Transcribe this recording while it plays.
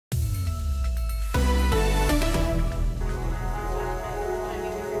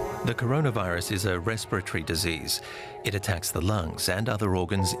The coronavirus is a respiratory disease. It attacks the lungs and other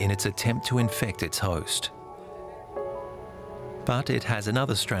organs in its attempt to infect its host. But it has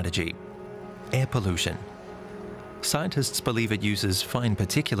another strategy: air pollution. Scientists believe it uses fine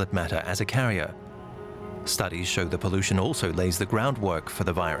particulate matter as a carrier. Studies show the pollution also lays the groundwork for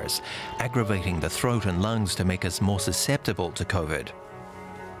the virus, aggravating the throat and lungs to make us more susceptible to COVID.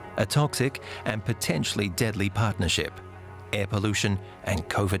 A toxic and potentially deadly partnership: air pollution and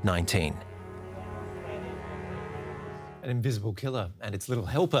COVID-19. An invisible killer and its little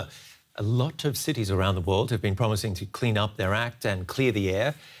helper. A lot of cities around the world have been promising to clean up their act and clear the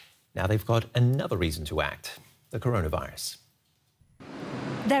air. Now they've got another reason to act: the coronavirus.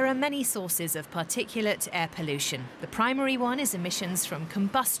 There are many sources of particulate air pollution. The primary one is emissions from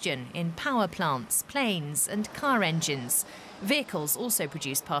combustion in power plants, planes and car engines. Vehicles also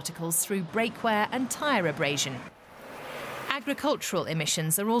produce particles through brake wear and tyre abrasion. Agricultural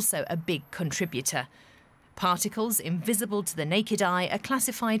emissions are also a big contributor. Particles invisible to the naked eye are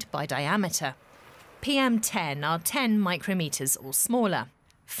classified by diameter. PM10 are 10 micrometers or smaller.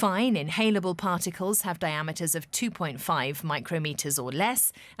 Fine inhalable particles have diameters of 2.5 micrometers or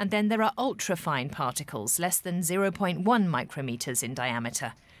less, and then there are ultrafine particles, less than 0.1 micrometers in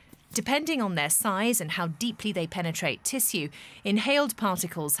diameter. Depending on their size and how deeply they penetrate tissue, inhaled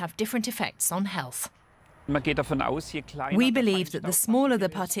particles have different effects on health. We believe that the smaller the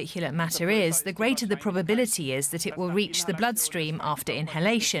particulate matter is, the greater the probability is that it will reach the bloodstream after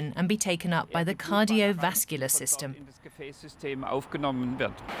inhalation and be taken up by the cardiovascular system.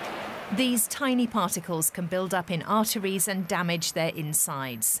 These tiny particles can build up in arteries and damage their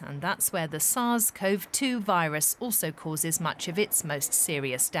insides, and that's where the SARS-CoV-2 virus also causes much of its most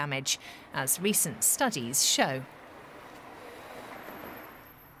serious damage, as recent studies show.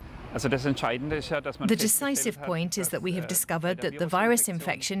 The decisive point is that we have discovered that the virus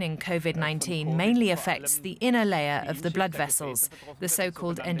infection in COVID-19 mainly affects the inner layer of the blood vessels, the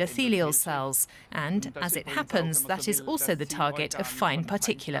so-called endothelial cells, and, as it happens, that is also the target of fine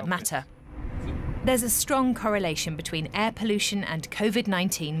particulate matter. There's a strong correlation between air pollution and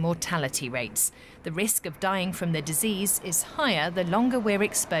COVID-19 mortality rates. The risk of dying from the disease is higher the longer we're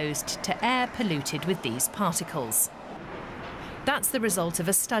exposed to air polluted with these particles. That's the result of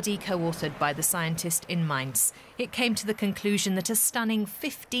a study co-authored by the scientist in Mainz. It came to the conclusion that a stunning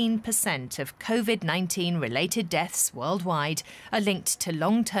 15% of COVID-19 related deaths worldwide are linked to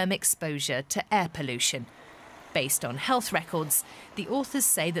long-term exposure to air pollution. Based on health records, the authors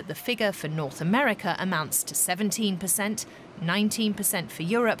say that the figure for North America amounts to 17%, 19% for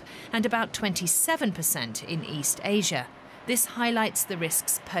Europe, and about 27% in East Asia. This highlights the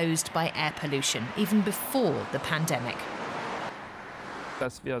risks posed by air pollution even before the pandemic.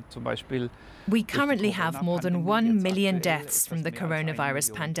 We currently have more than 1 million deaths from the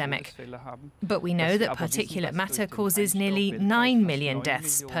coronavirus pandemic. But we know that particulate matter causes nearly 9 million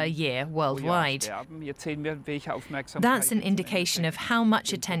deaths per year worldwide. That's an indication of how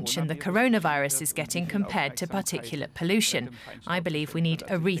much attention the coronavirus is getting compared to particulate pollution. I believe we need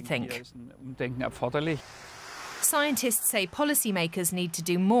a rethink. Scientists say policymakers need to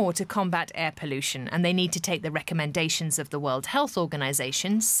do more to combat air pollution, and they need to take the recommendations of the World Health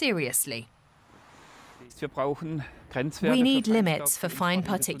Organization seriously. We need limits for fine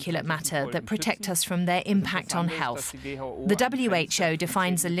particulate matter that protect us from their impact on health. The WHO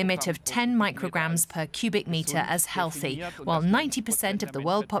defines a limit of 10 micrograms per cubic metre as healthy, while 90% of the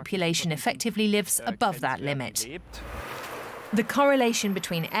world population effectively lives above that limit. The correlation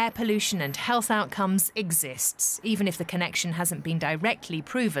between air pollution and health outcomes exists, even if the connection hasn't been directly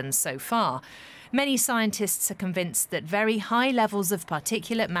proven so far. Many scientists are convinced that very high levels of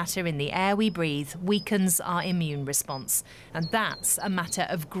particulate matter in the air we breathe weakens our immune response. And that's a matter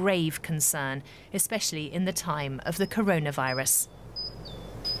of grave concern, especially in the time of the coronavirus.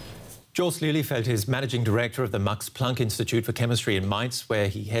 Joel Lelyfeld is Managing Director of the Max Planck Institute for Chemistry in Mainz, where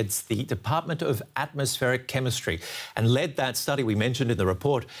he heads the Department of Atmospheric Chemistry and led that study we mentioned in the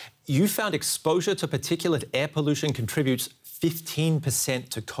report. You found exposure to particulate air pollution contributes 15%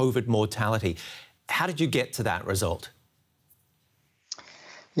 to COVID mortality. How did you get to that result?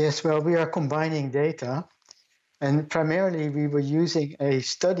 Yes, well, we are combining data, and primarily we were using a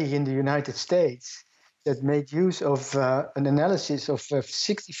study in the United States that made use of an analysis of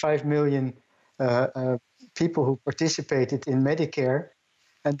 65 million people who participated in Medicare.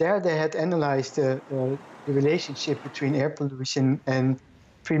 And there they had analyzed the relationship between air pollution and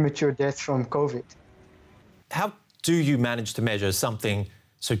premature death from COVID. How do you manage to measure something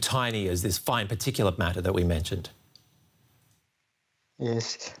so tiny as this fine particulate matter that we mentioned?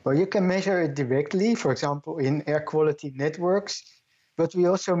 Yes, well, you can measure it directly, for example, in air quality networks. but we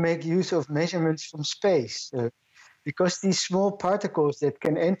also make use of measurements from space, because these small particles that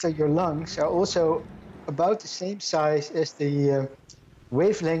can enter your lungs are also about the same size as the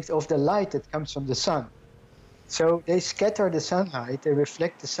wavelength of the light that comes from the sun. So they scatter the sunlight, they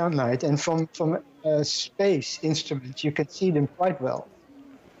reflect the sunlight, and from a space instrument, you can see them quite well.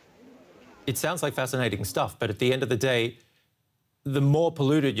 It sounds like fascinating stuff, but at the end of the day, the more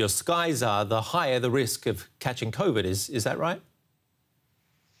polluted your skies are, the higher the risk of catching COVID. Is that right?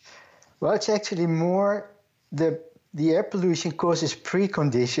 Well, it's actually more the air pollution causes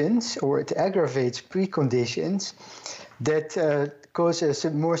preconditions, or it aggravates preconditions that cause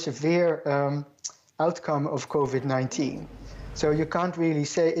a more severe outcome of COVID-19. So you can't really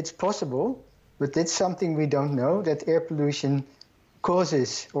say it's possible, but it's something we don't know, that air pollution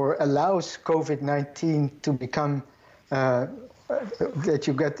causes or allows COVID-19 to become, that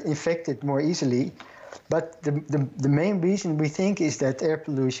you get infected more easily. But the main reason we think is that air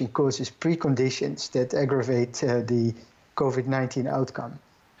pollution causes preconditions that aggravate the COVID-19 outcome.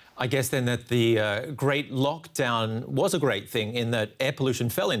 I guess then that the great lockdown was a great thing in that air pollution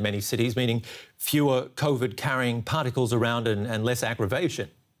fell in many cities, meaning fewer COVID-carrying particles around and less aggravation.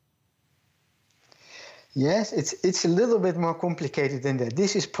 Yes, it's a little bit more complicated than that.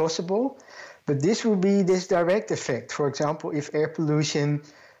 This is possible, but this would be this direct effect. For example, if air pollution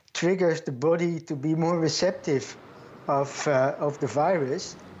triggers the body to be more receptive of the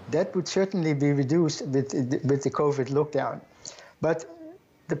virus, that would certainly be reduced with the COVID lockdown. But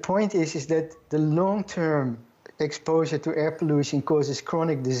the point is that the long-term exposure to air pollution causes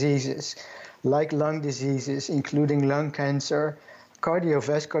chronic diseases, like lung diseases, including lung cancer,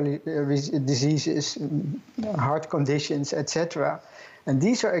 cardiovascular diseases, heart conditions, etc. And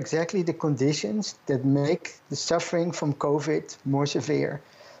these are exactly the conditions that make the suffering from COVID more severe.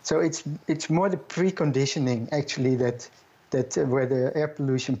 So it's more the preconditioning, actually, that where the air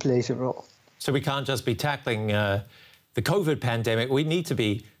pollution plays a role. So we can't just be tackling the COVID pandemic, we need to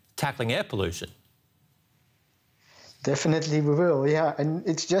be tackling air pollution. Definitely we will, yeah. And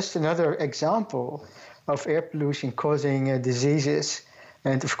it's just another example of air pollution causing diseases.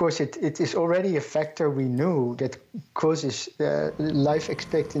 And of course, it is already a factor we knew that causes life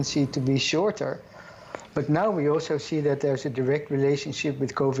expectancy to be shorter. But now we also see that there's a direct relationship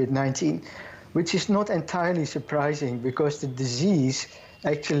with COVID-19, which is not entirely surprising because the disease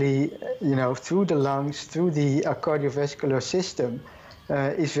actually, through the lungs, through the cardiovascular system,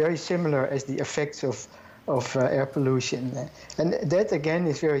 is very similar as the effects of air pollution. And that, again,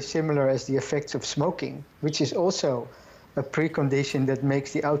 is very similar as the effects of smoking, which is also a precondition that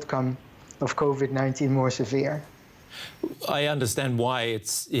makes the outcome of COVID-19 more severe. I understand why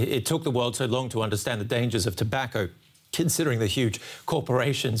it took the world so long to understand the dangers of tobacco, considering the huge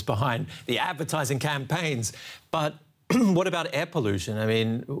corporations behind the advertising campaigns. But what about air pollution? I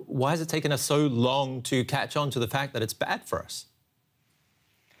mean, why has it taken us so long to catch on to the fact that it's bad for us?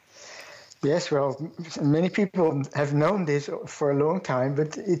 Yes, well, many people have known this for a long time,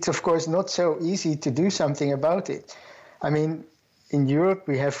 but it's, of course, not so easy to do something about it. I mean, in Europe,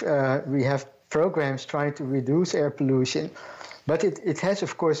 we have programs trying to reduce air pollution, but it has,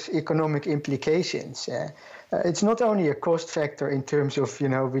 of course, economic implications. It's not only a cost factor in terms of,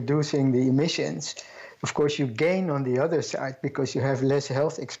 reducing the emissions. Of course, you gain on the other side because you have less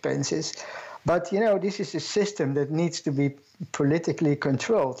health expenses. But, this is a system that needs to be politically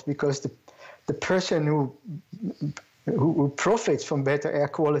controlled because the person who profits from better air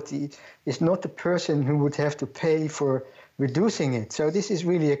quality is not the person who would have to pay for reducing it. So this is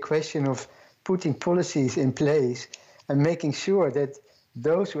really a question of putting policies in place and making sure that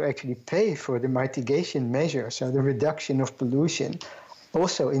those who actually pay for the mitigation measures, so the reduction of pollution,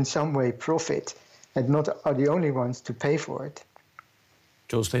 also in some way profit and not are the only ones to pay for it.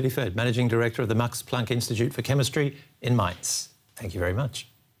 Jules Lelyfeld, Managing Director of the Max Planck Institute for Chemistry in Mainz. Thank you very much.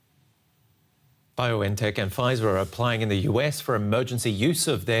 BioNTech and Pfizer are applying in the US for emergency use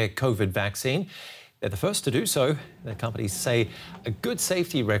of their COVID vaccine. They're the first to do so. The companies say a good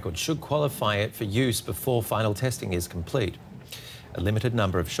safety record should qualify it for use before final testing is complete. A limited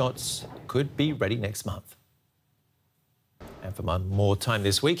number of shots could be ready next month. And for more time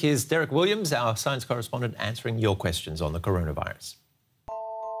this week, here's Derek Williams, our science correspondent, answering your questions on the coronavirus.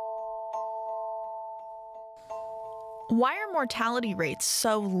 Why are mortality rates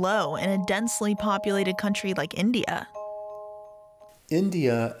so low in a densely populated country like India?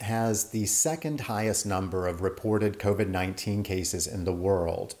 India has the second highest number of reported COVID-19 cases in the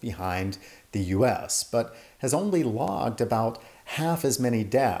world, behind the US, but has only logged about half as many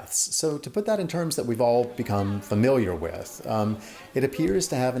deaths. So to put that in terms that we've all become familiar with, it appears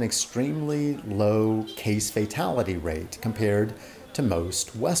to have an extremely low case fatality rate compared to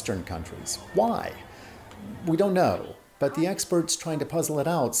most Western countries. Why? We don't know, but the experts trying to puzzle it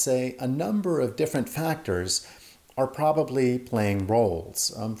out say a number of different factors are probably playing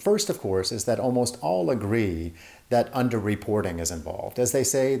roles. First, of course, is that almost all agree that underreporting is involved, as they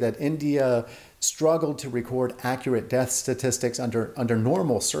say that India struggled to record accurate death statistics under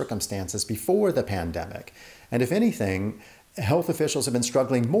normal circumstances before the pandemic. And if anything, health officials have been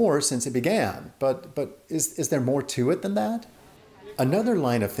struggling more since it began. But is there more to it than that? Another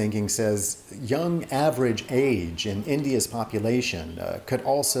line of thinking says young average age in India's population could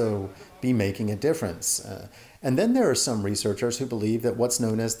also be making a difference. And then there are some researchers who believe that what's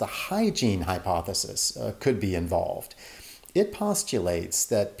known as the hygiene hypothesis could be involved. It postulates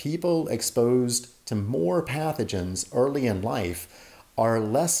that people exposed to more pathogens early in life are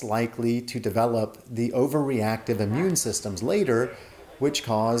less likely to develop the overreactive immune systems later, which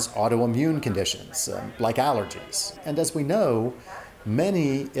cause autoimmune conditions like allergies. And as we know,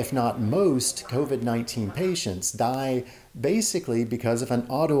 many, if not most, COVID-19 patients die basically because of an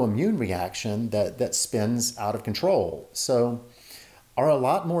autoimmune reaction that spins out of control. So are a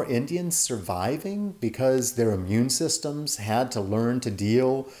lot more Indians surviving because their immune systems had to learn to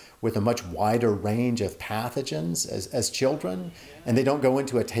deal with a much wider range of pathogens as children, and they don't go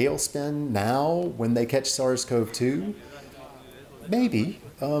into a tailspin now when they catch SARS-CoV-2? Maybe.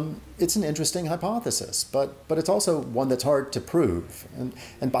 It's an interesting hypothesis, but it's also one that's hard to prove.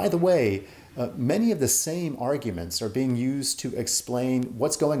 And by the way, many of the same arguments are being used to explain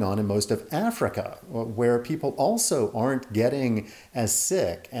what's going on in most of Africa, where people also aren't getting as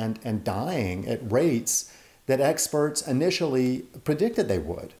sick and dying at rates that experts initially predicted they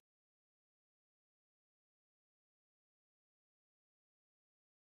would.